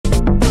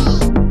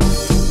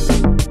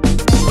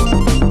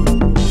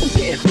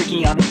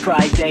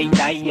day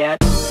night yet.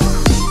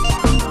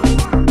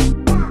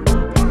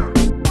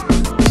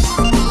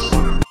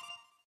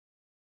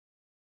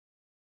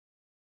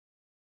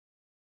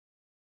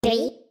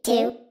 Three,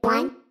 two,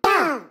 one,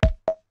 go!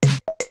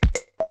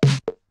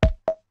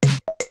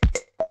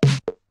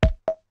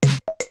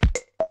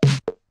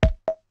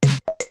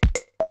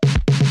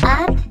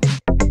 Up,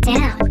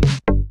 down,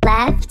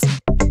 left,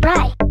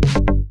 right.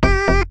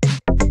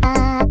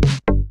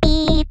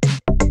 Beep.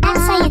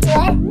 That's how you do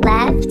it.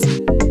 Left,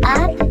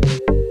 up,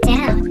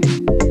 down,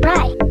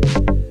 right.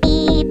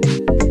 Beep.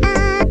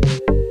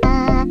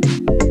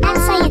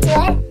 That's how you do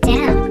it.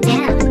 Down,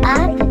 down,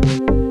 up,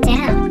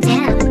 down,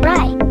 down,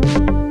 right.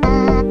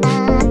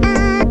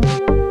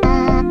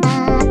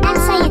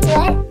 That's how you do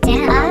it.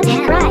 Down, up,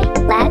 down, right.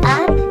 Left,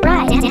 up,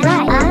 right, down,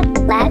 right, up,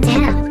 left,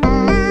 down.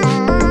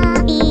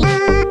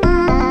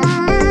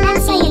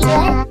 That's how you do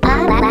it.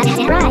 Up, left,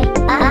 down, right,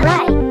 up,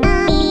 right.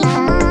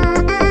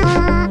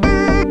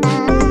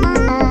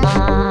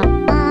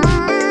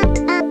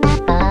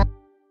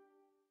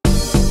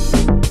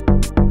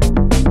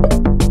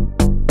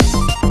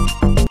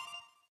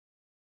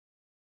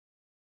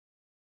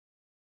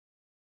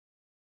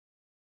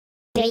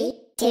 3,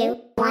 2,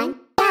 1,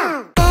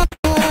 go!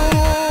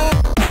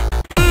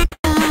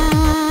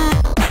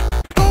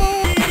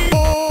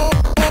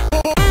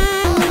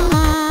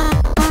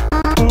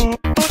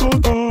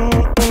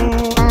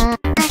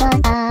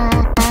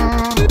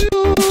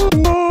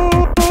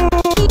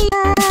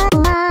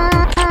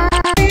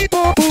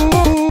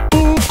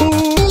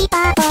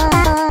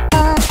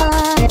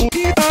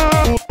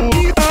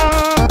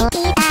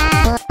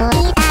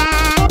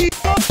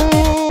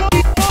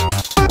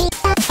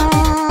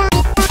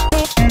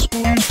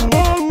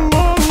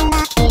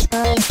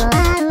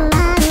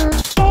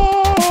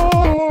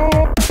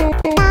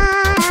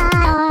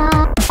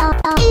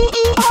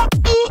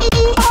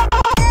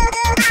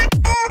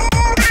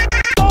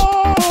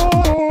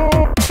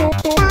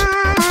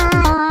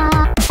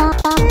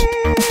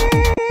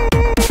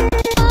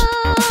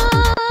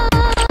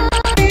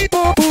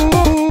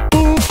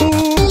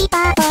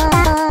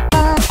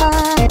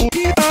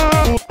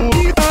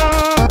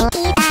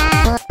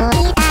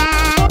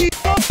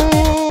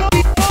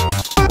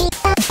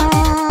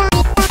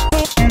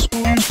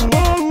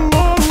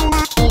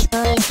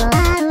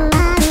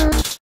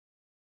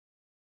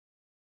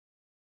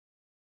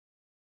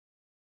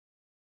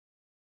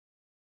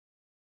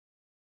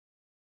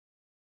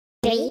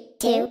 Three,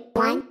 two,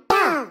 one,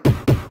 go!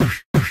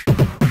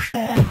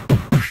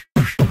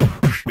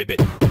 Whip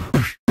it.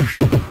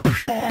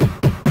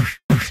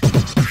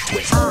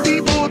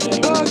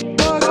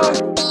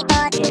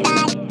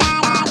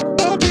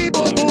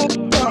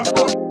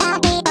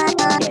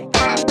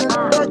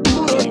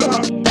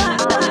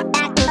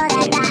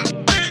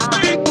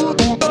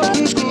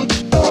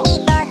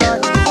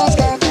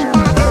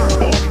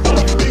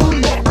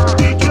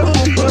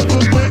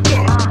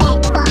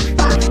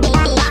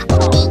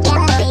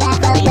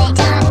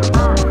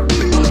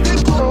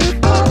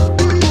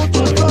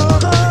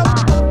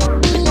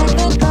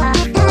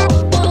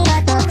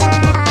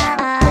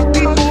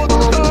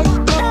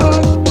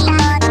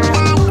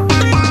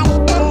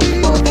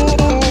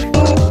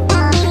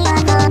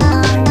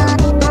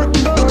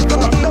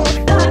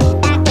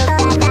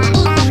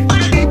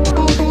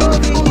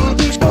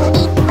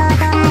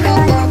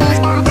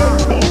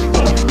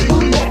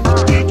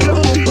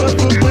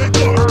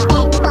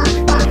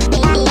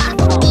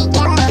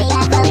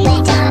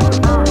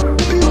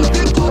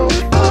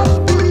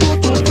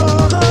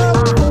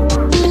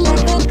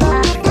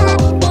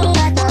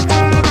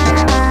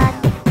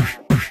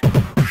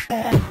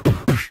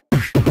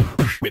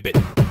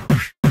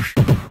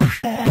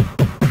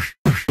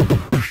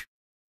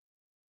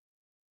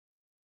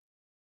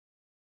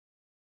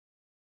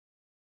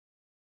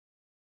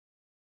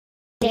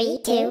 Three,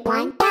 two,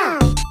 one, go!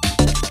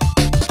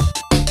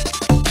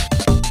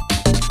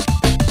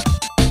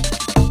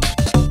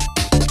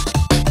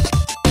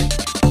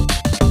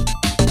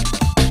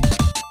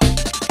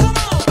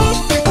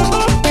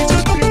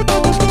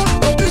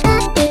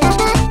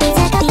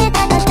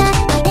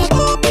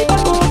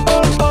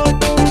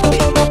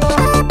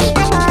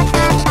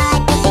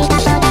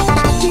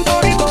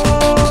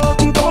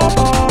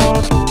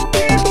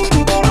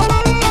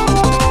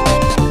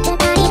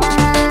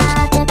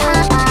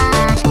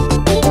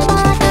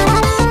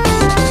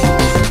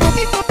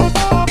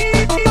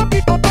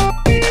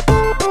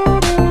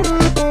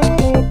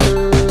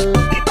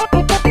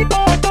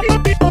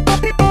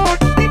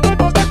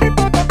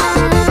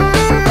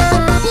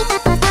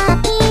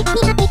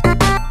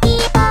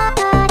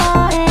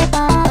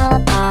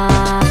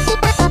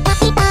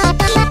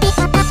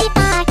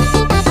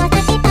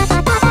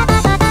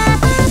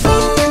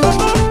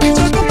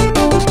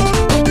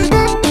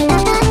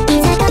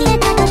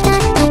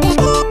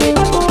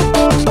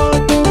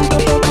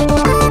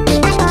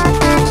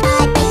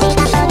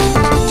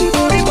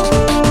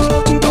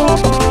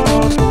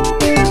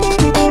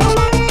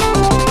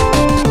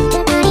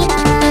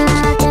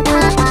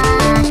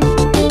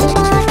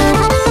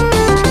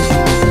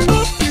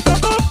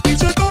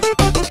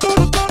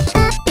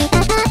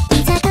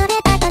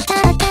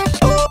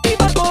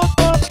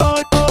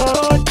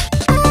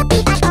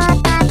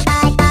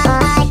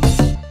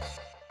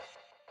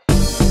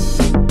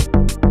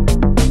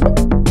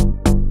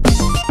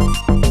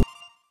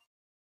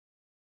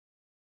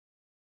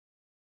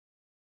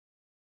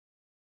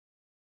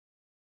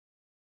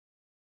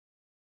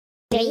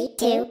 3,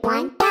 2,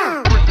 1,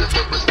 go!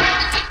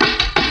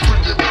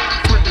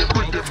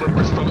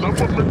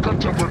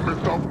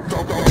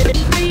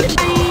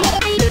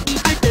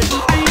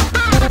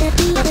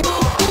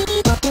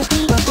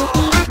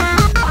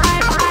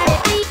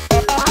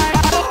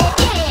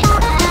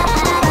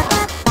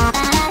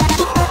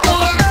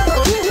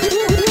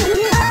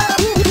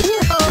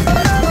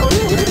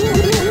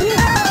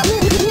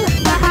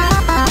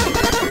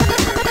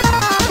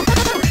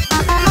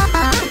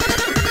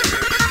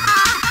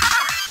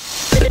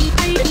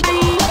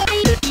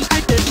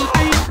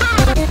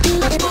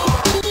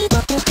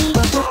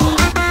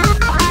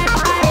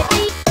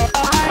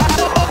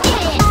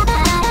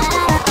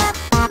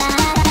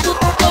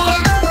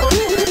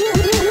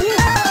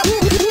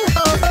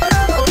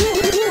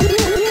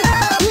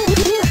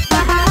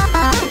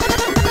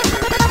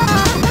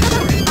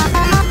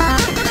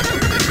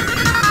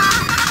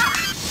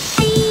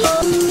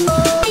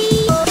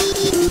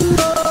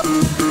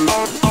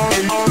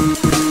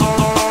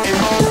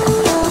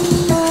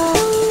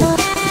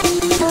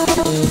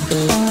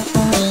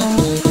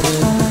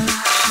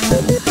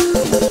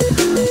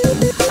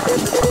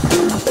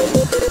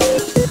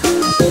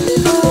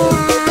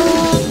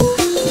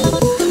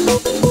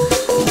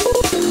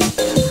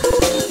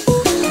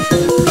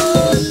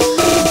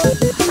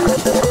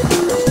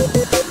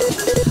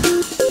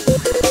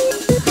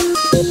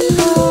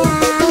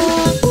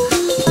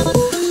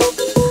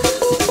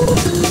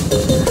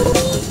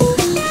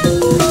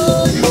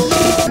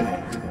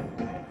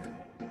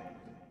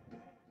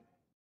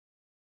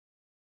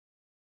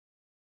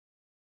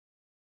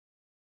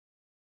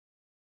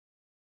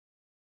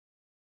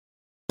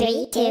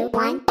 Three, two,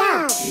 one,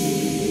 go!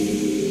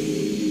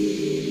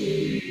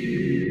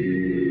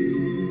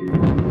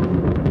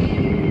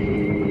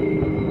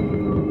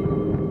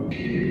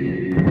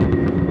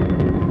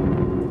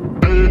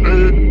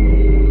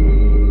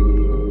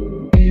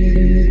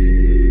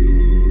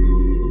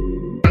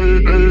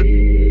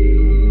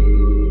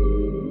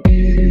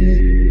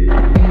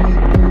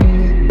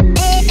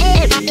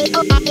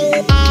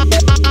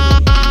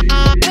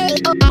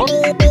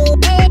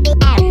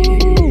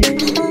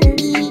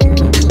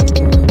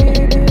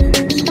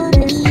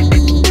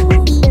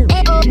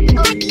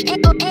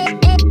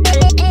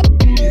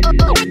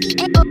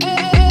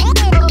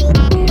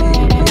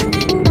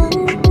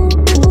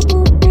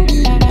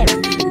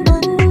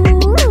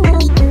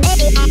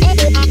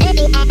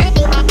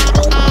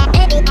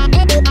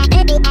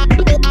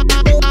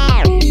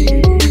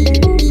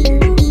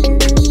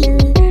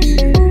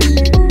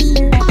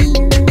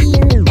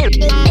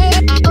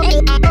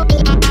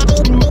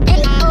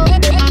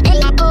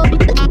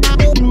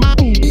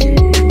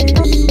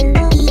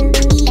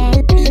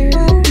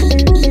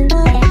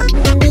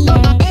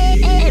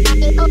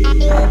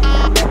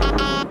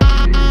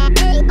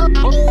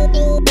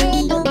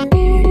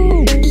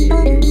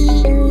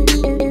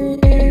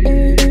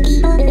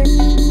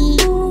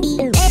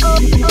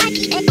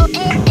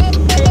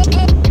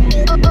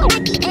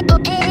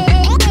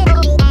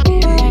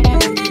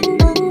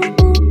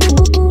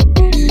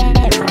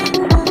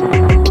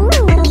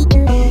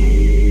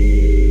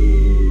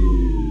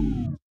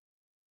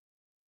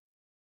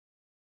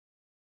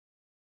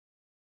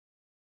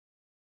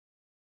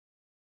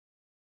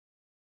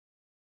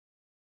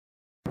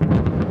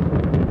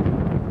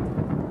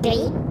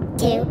 Three,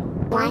 two,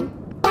 one,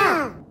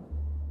 go!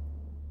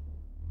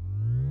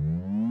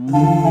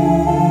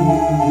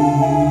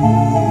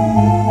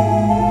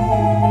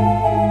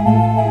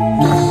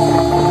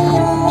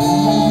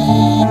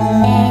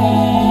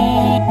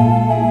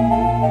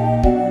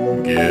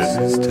 Guess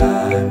it's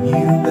time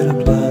you better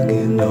plug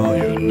in all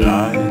your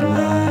night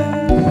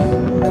lights.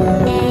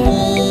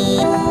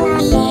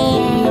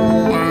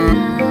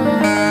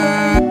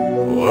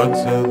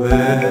 What's out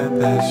there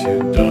past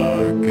your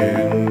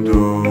darkened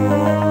door?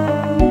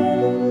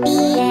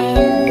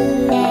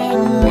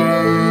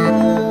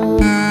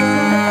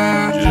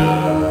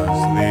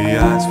 Just the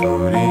ice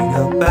floating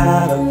up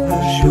out of the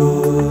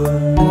shore.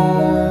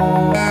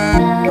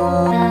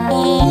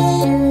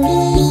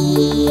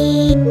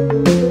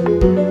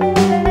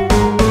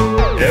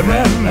 Yeah,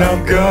 man,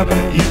 I'm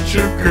gonna eat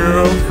your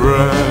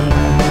girlfriend.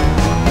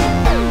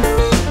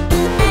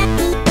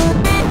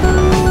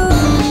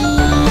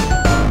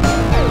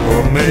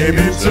 Or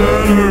maybe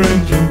turn her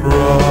into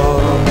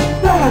broad.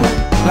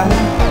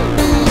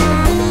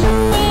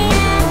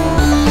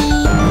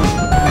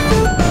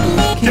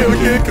 Kill a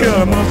kick, cut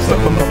 'em up,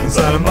 stuff 'em up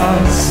inside of my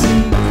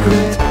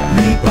secret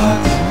meat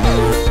box.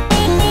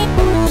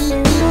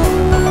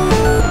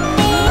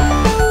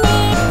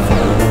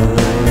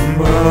 From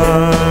my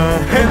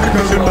hand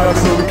because your mouth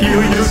so to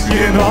peel your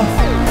skin off.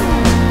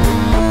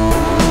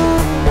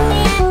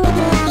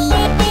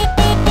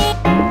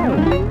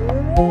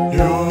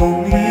 You'll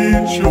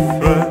meet your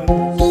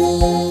friends.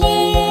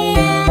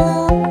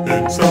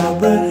 It's all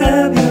the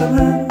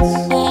ambulance.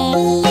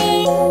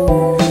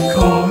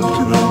 Call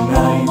to the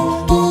night.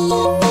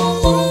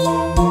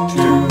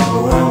 To the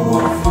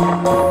werewolf.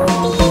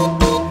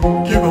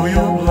 Give all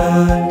your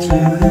blood to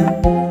him.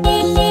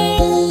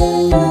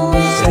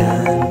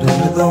 Stand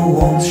under the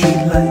warm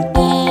street light.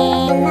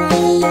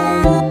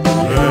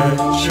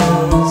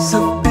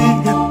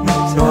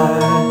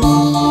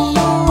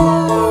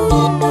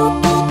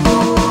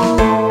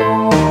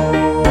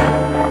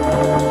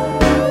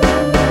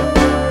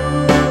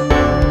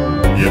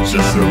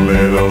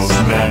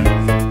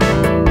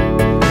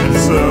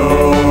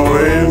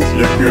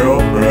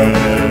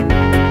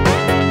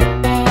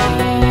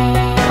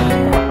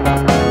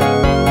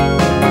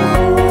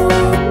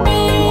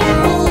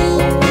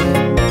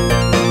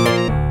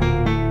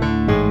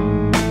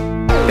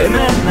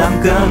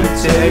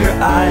 gonna tear your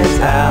eyes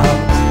out.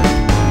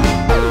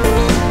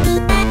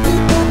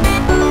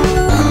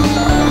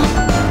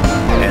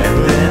 And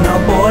then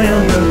I'll boil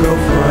your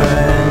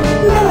girlfriend.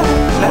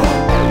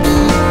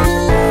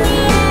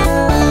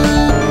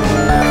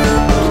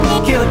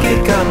 Kill a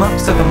kid, cut him up,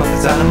 suck him up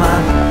inside of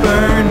my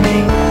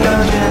burning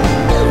dungeon.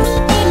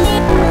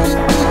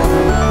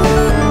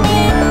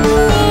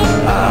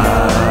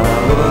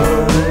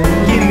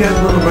 Give you guys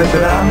a little break,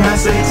 but I'm not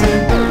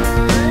Satan.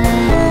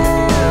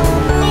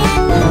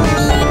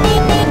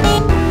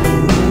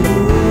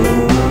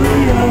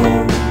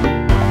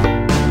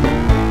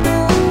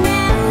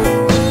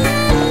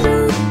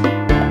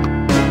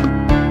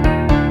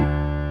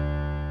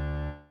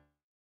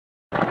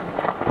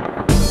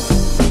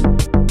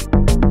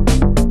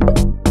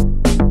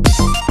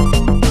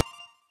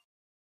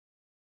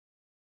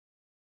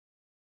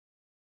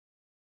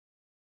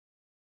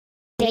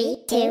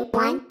 Three, two,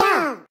 one,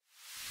 go!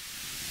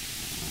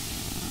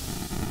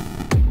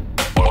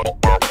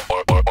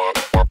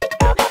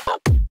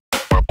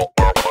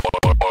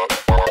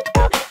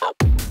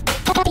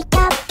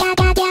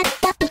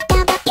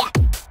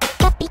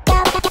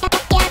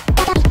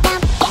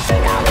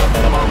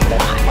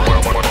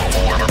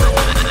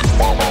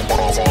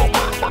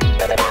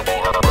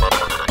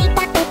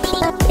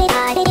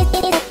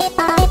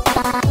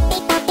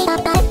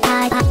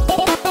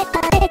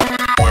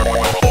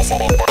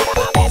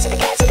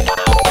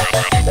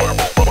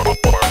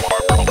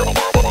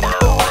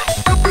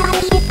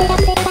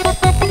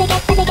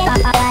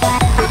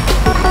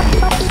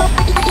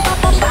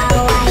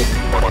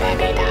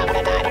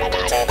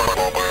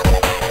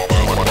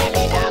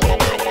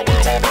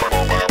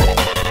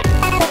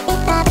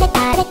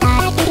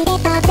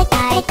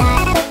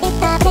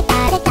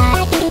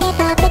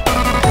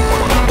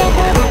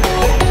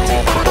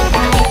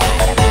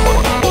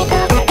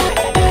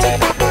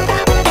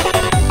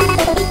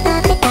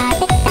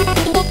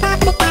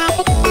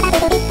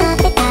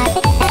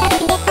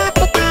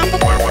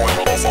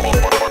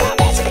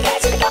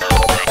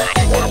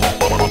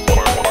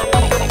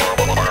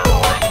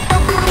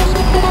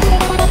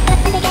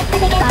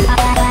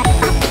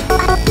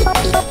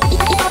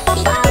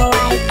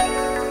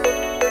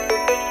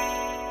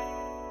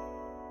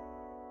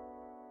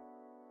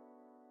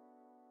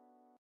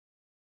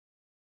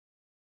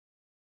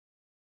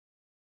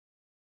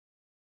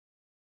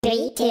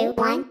 Three, two,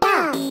 one,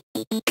 go!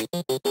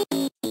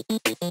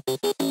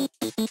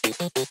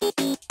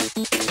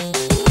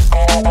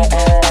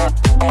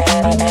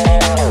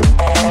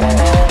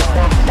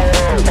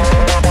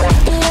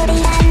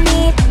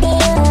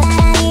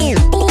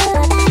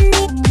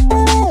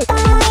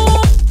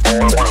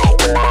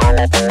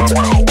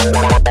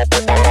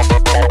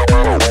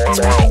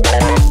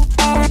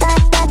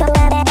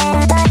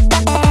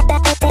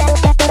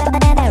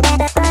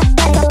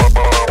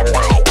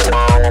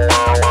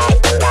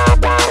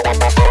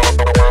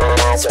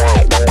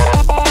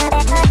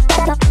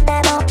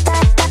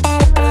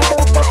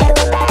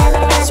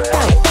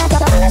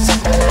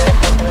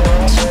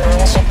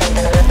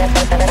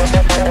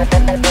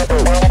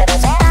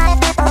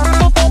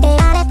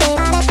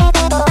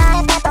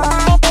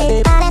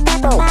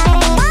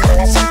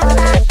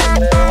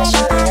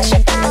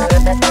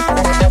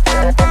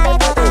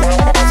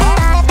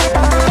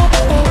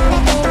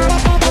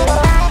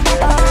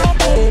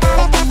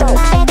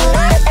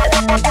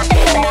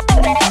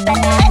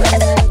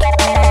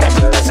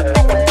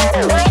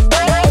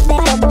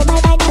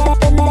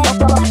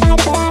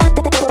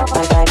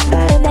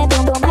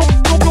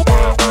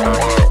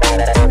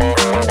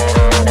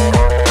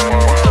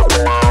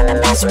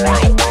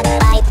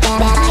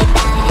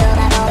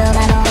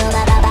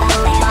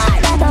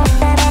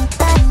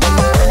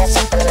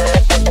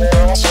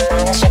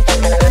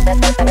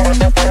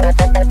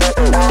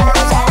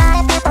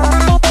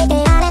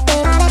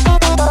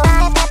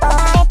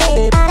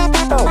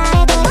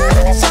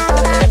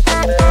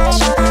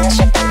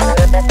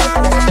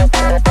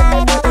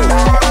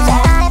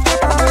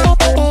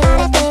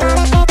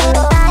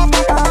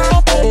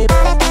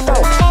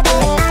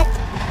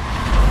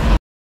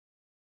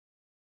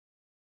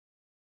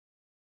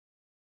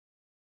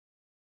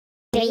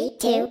 Three,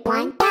 two,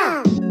 one,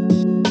 go!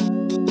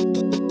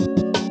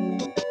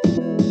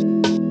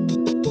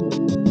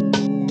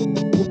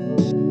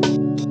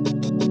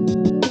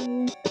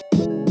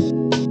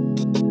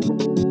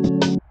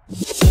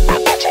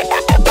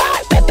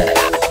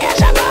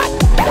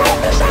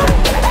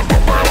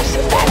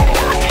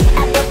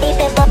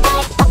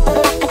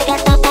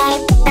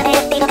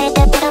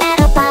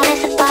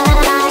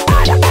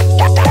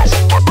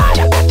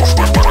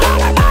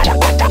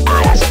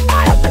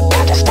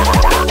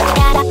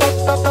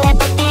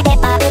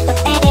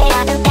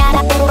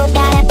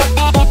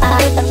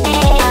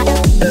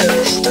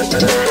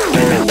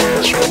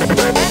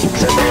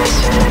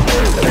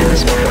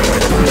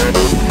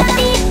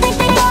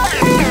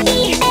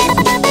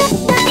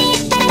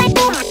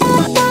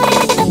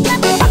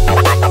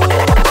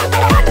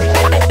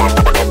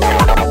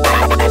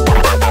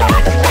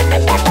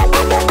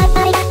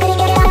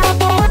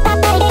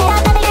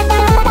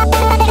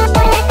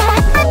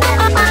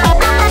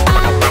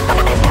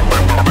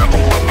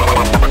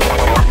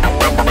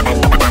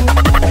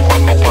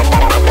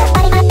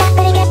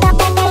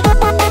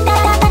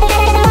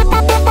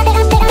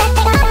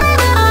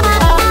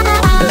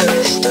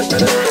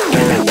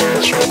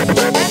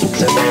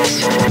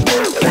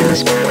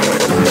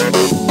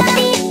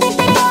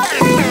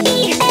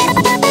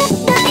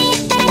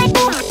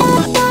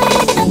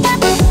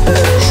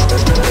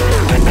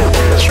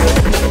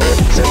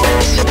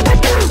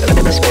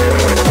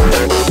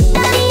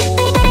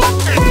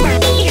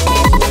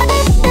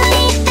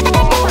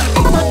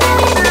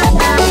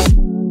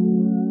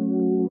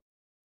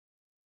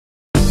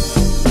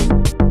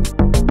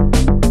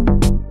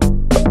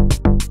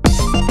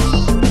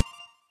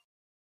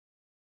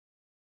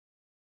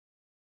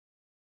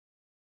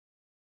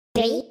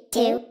 3,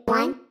 2,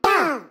 1,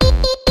 go!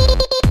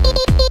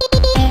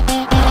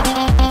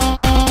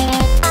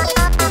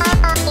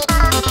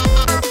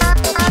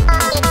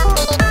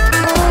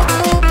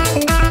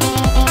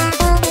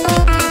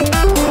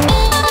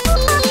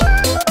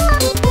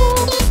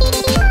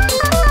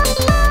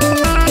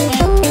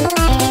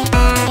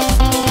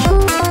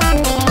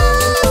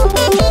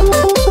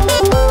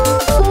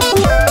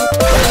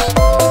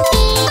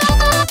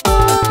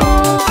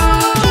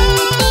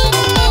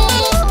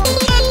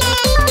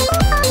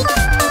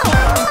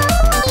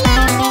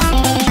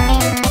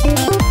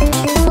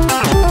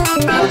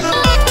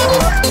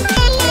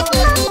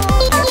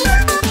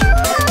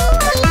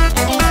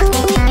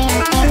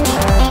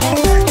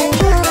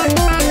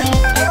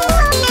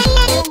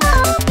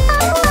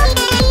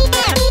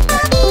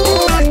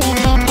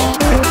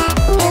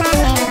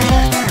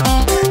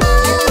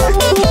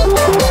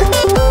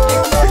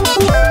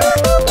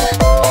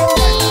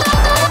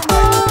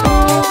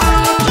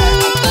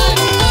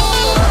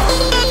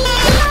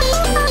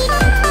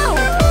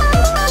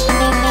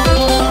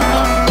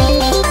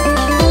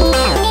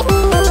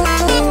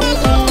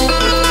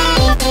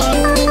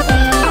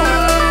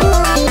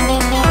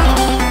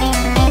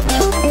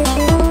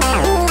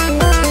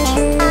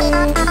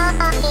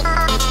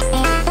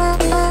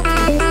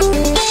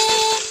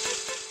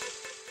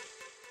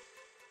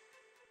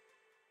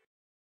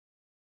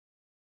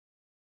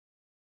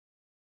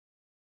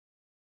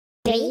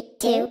 Three,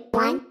 two,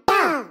 one,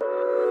 go!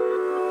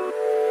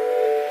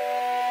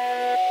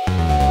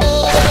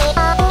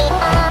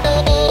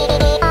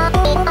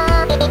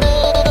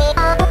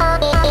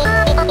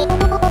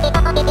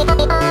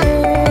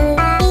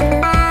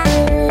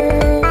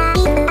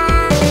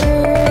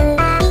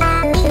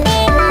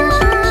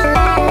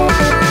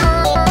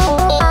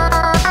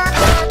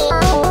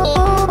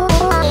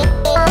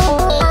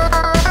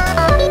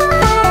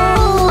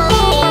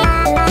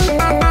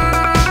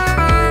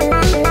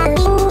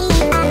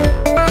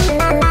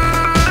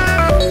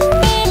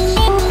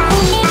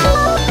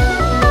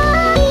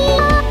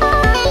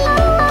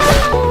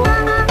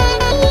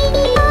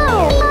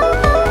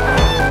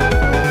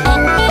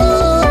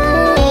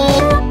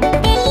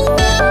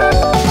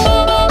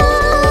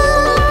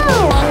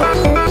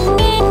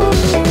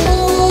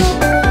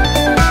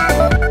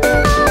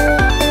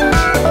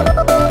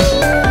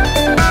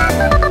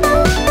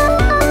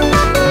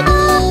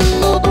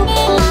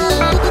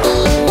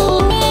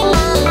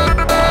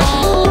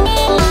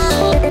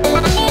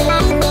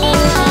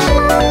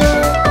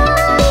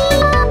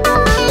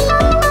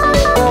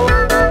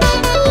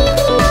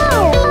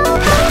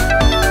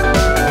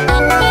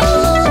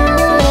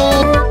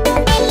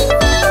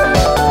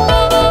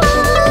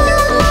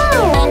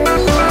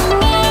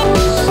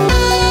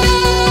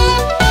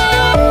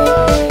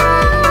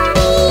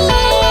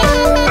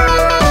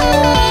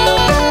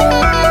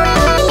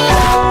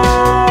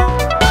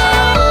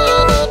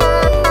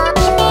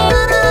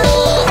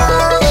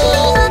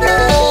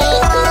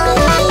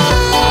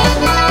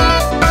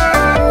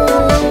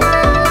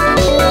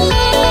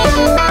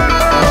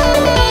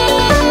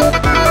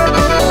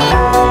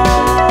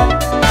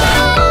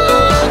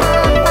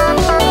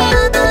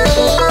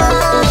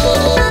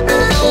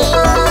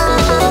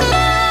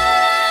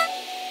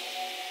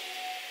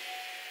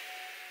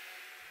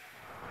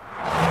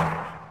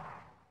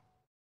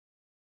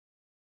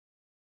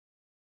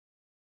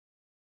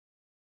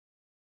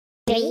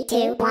 Three,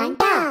 two, one,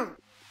 go!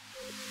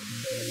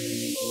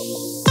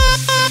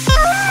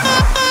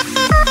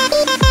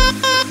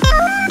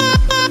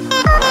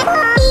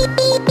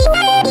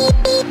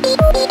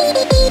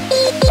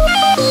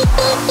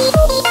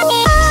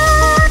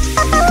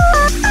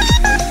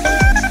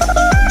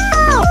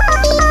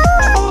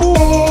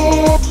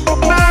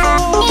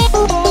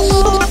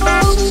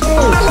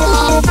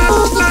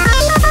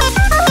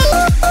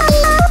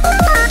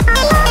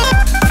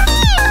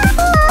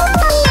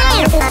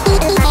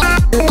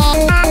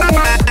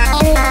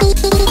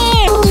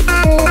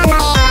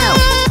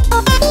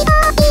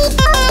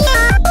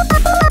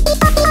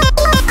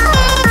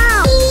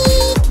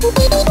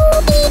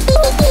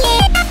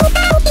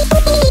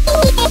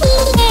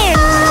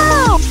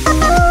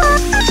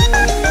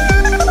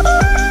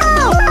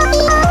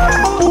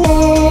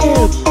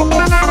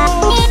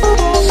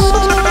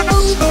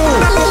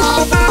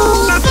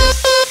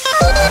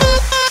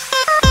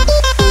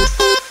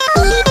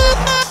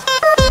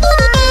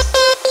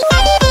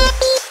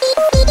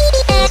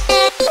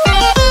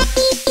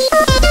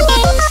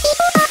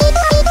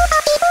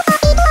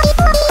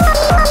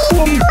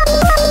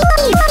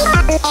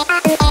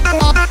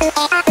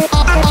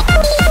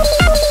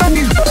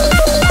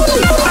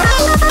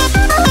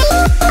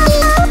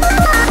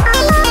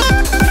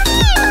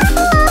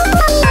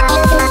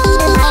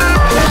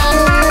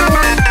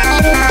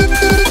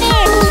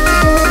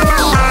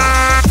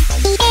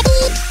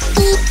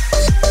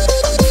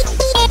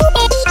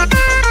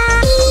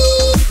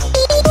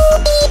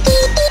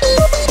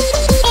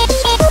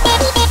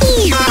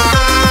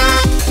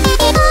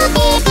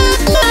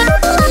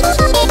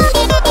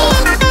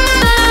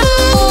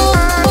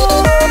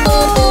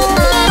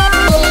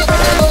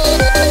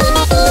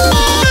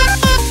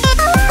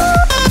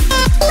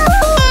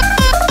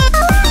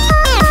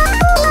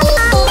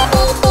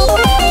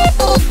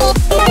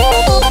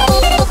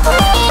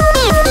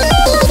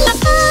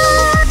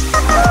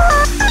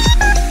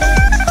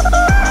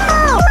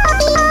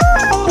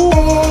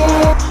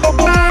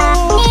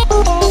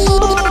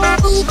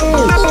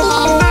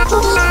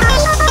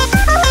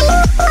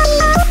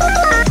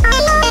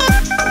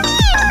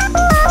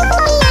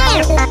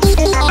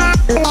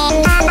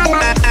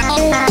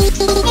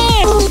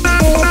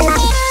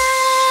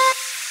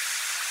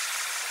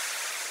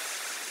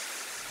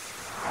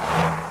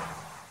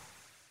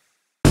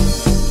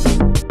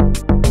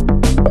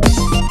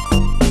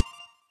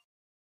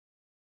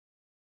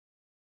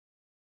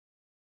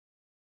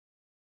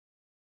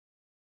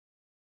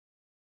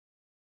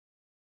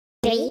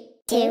 3,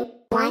 2,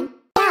 1,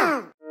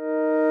 go!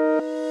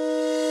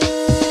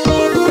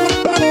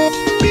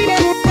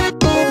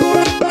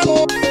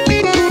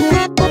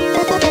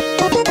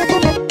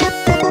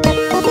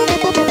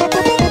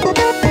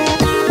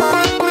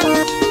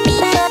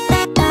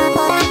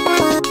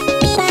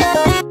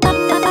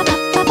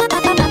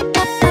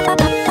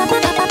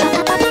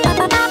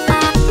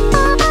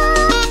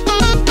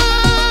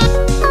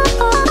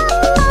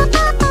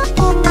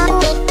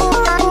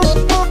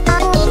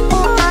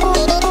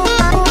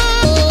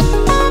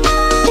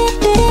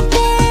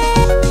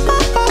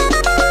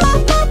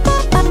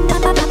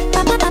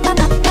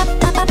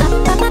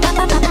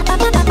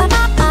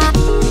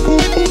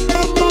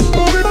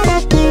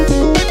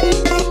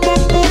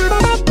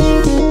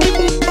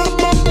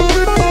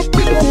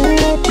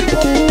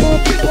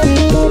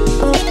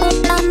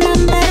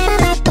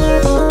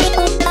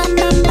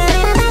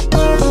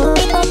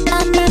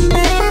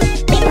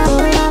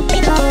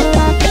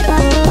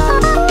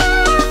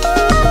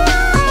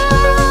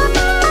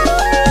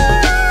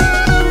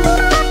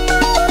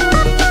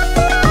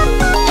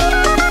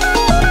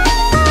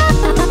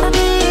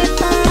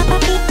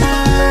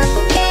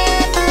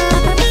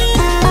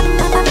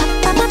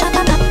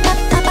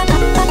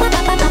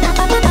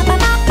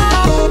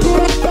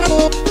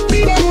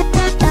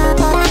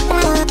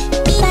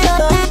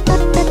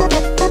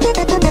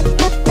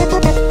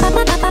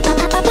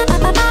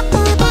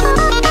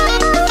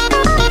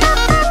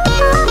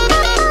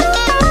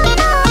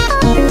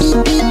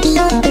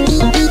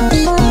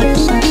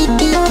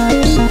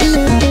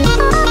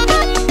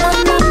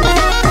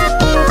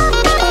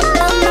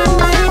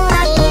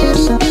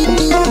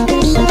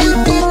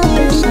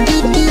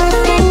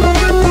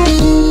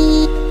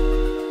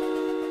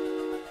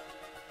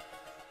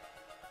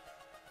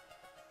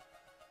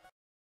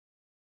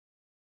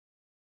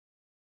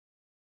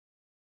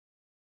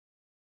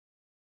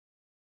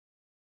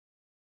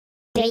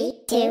 Three,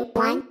 two,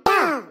 one,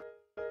 go!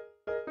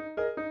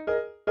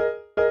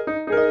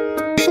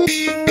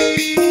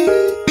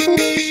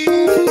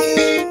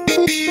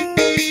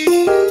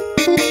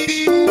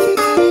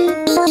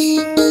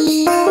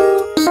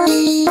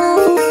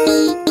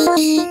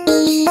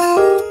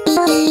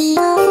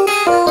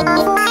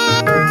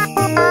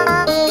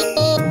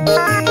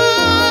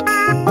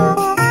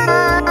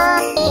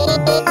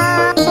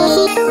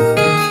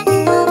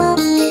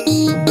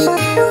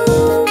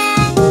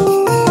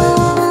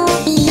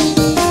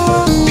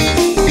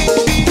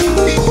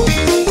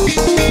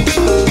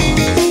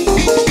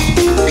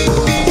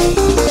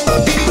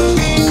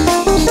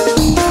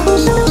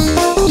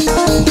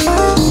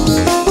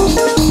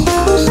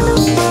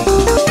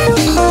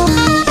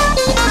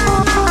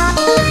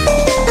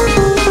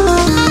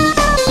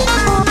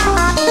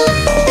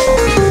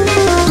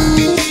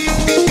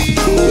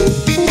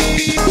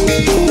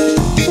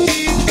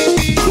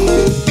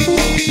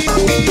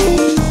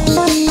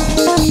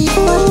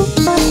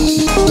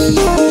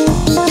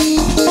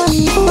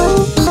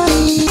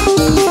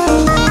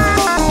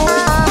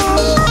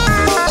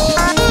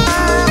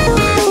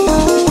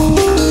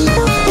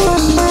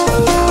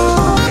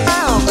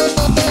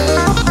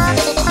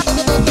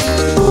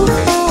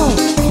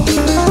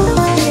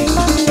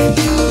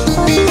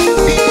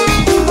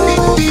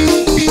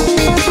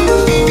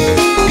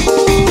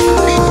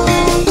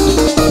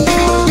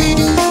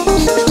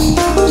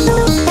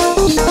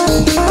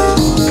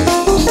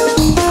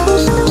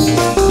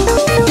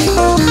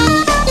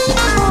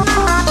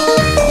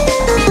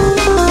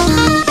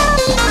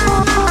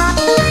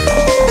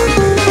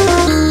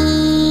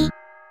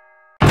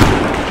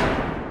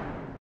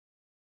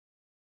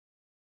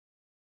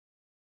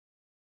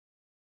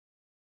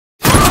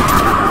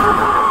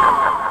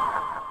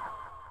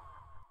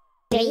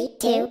 Three,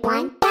 two,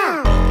 one,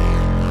 go!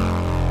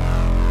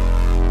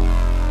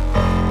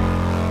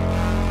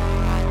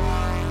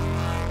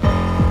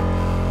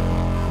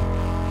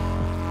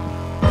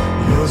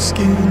 Your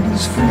skin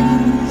is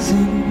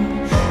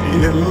freezing,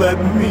 here let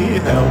me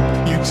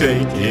help you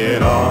take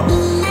it off.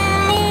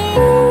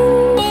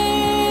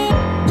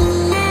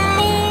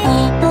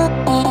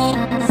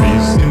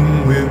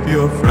 Feasting with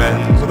your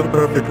friends are the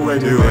perfect way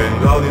to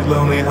end all these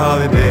lonely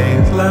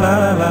holidays. La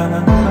la la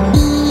la.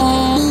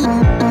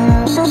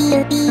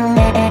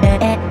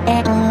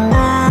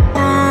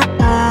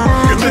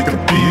 You take a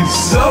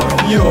piece of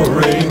your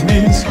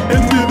rabies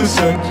and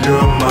vivisect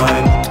your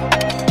mind.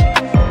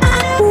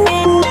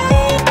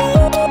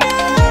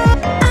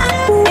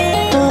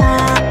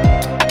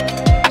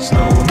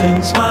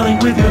 Snowmen smiling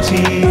with your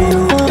teeth,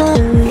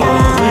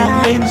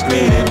 falling names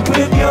created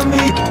with your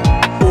meat.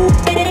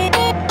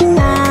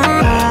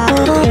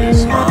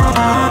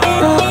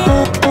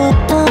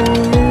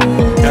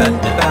 Cut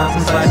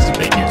 1,000 slices to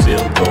make you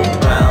still go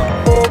round.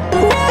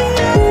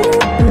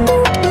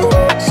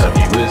 Stuff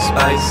you with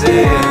spices,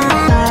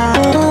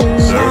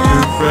 serve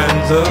your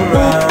friends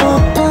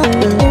around.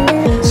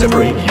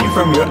 Separate you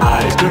from your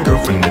eyes, your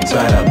girlfriend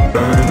inside out,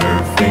 burn her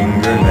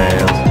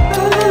fingernails.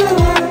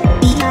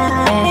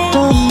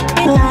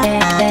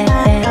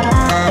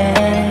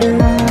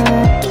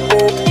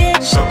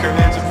 Soak her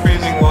hands in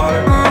freezing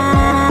water,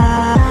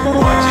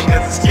 watching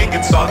a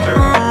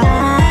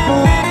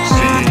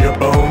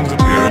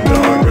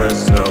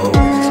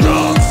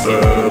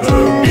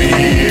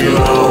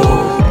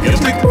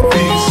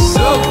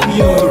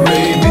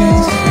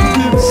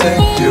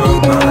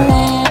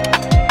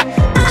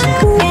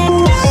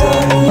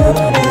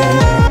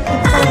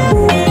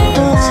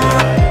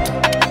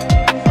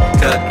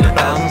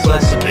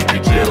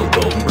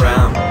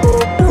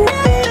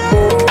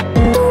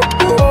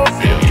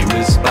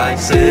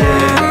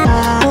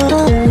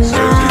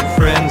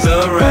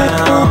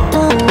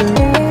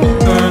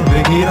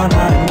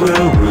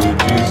will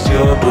reduce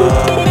your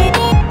blood.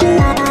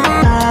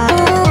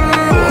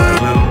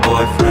 Boiling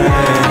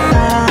boyfriend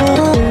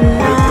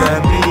with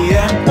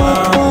M.I.L.F.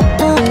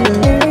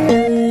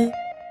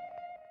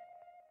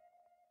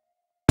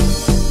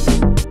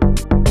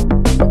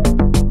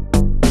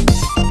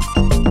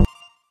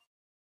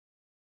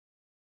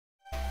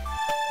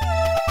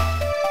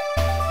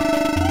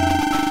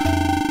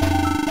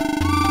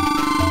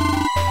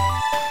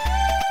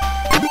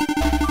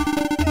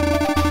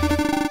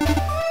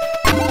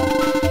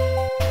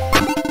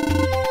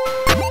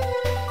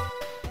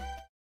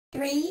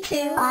 Three,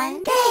 two,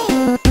 one, go!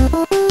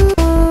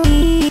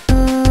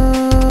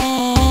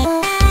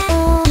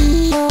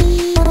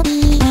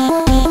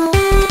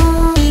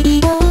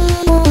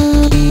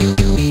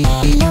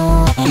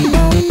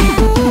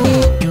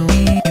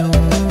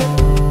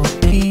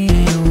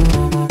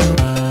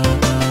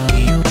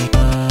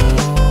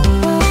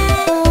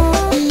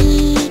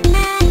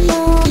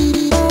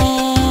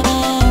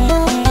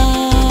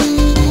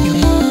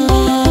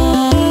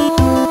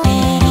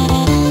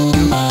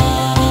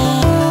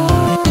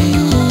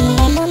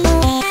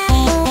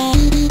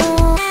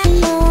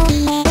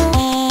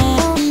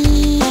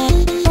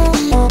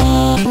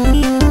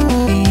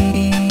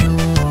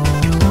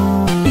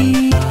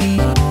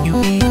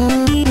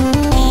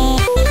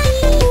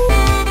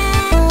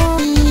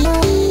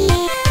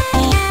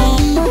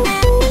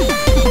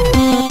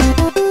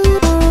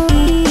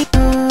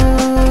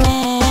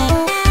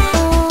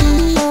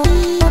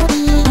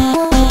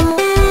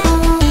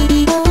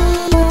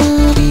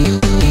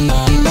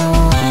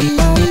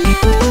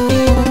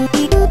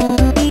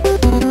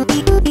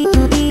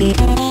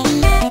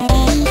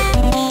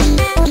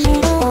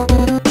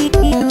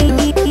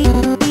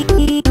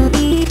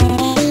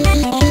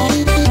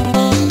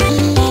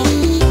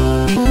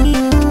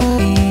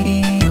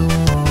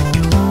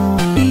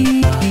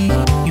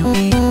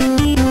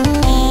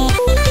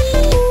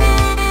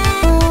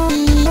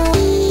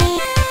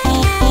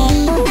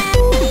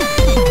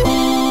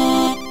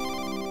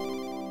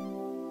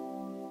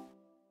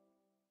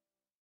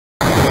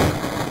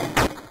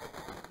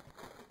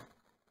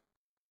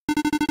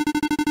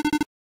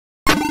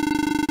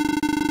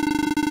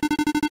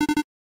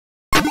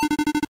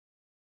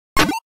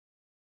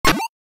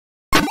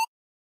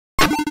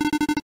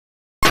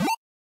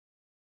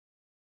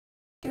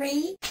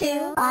 Three,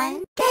 two,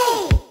 one,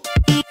 go!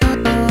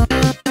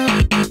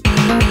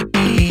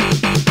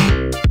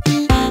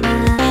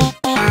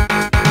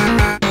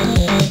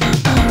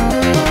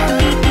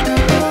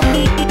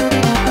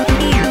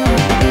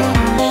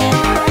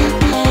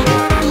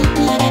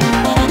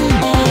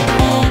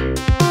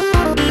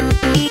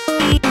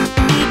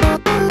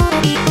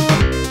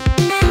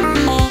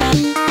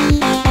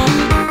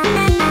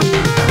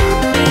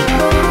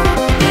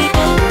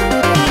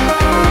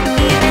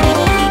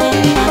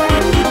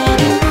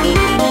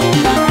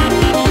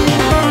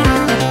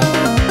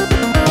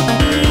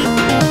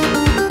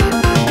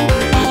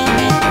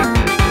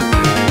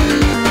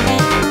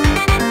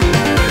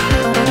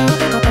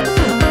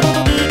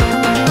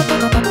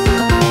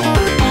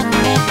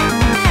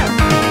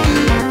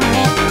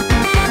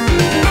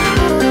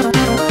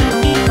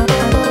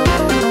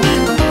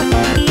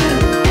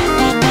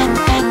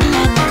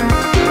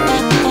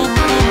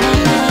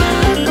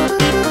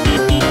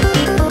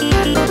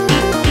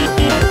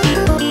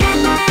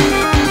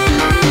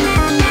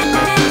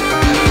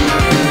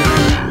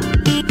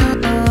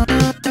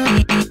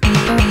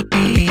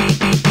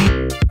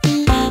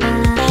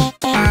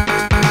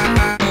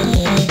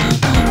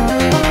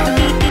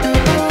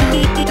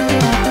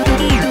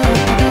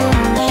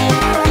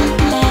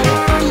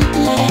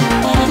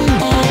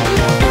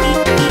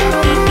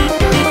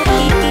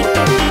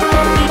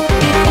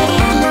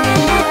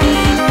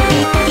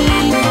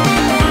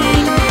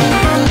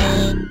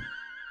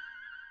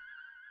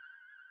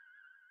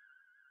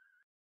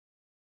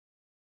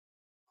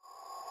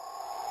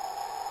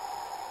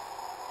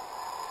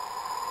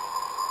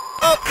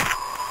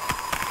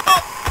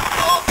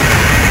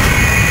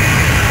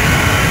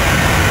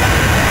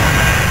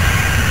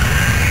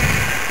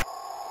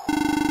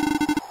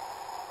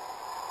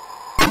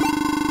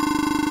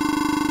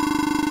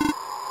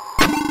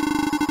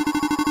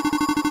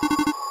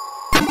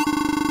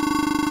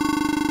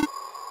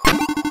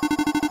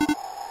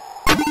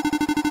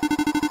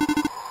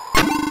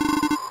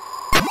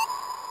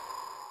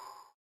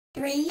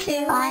 Three,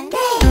 two, one, go!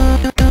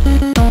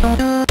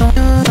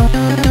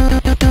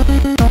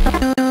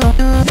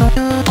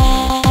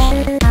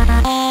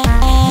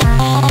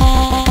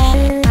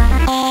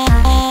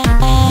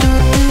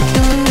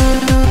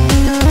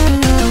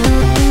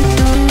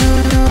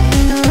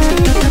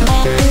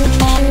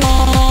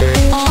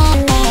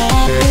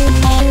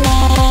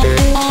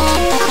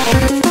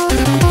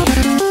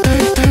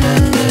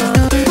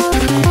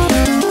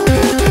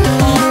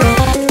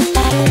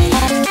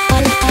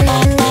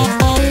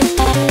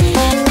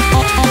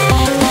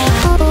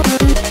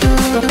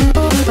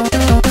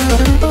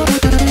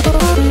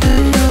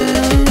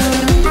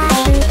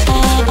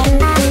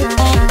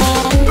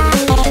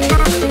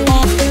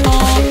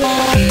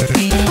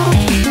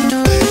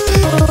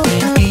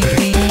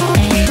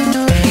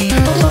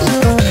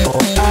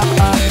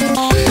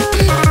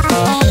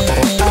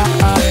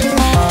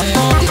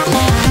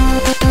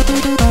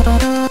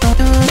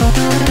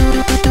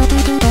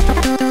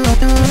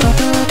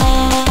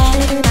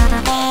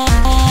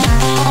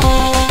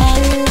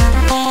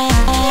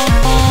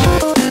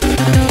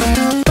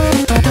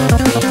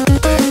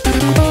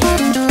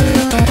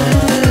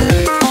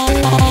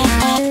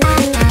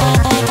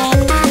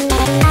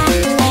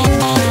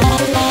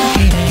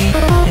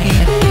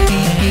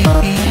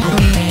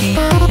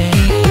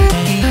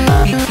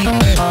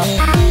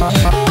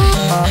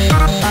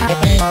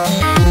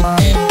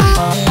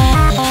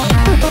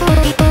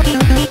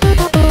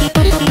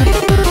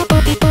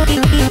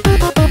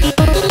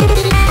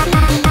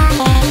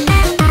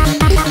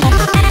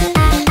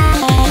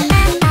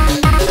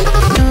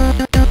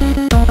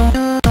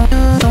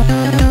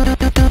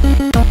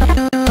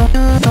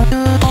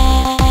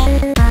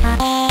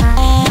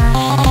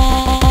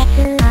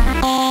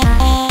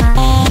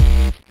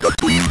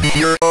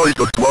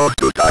 Go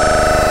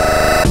to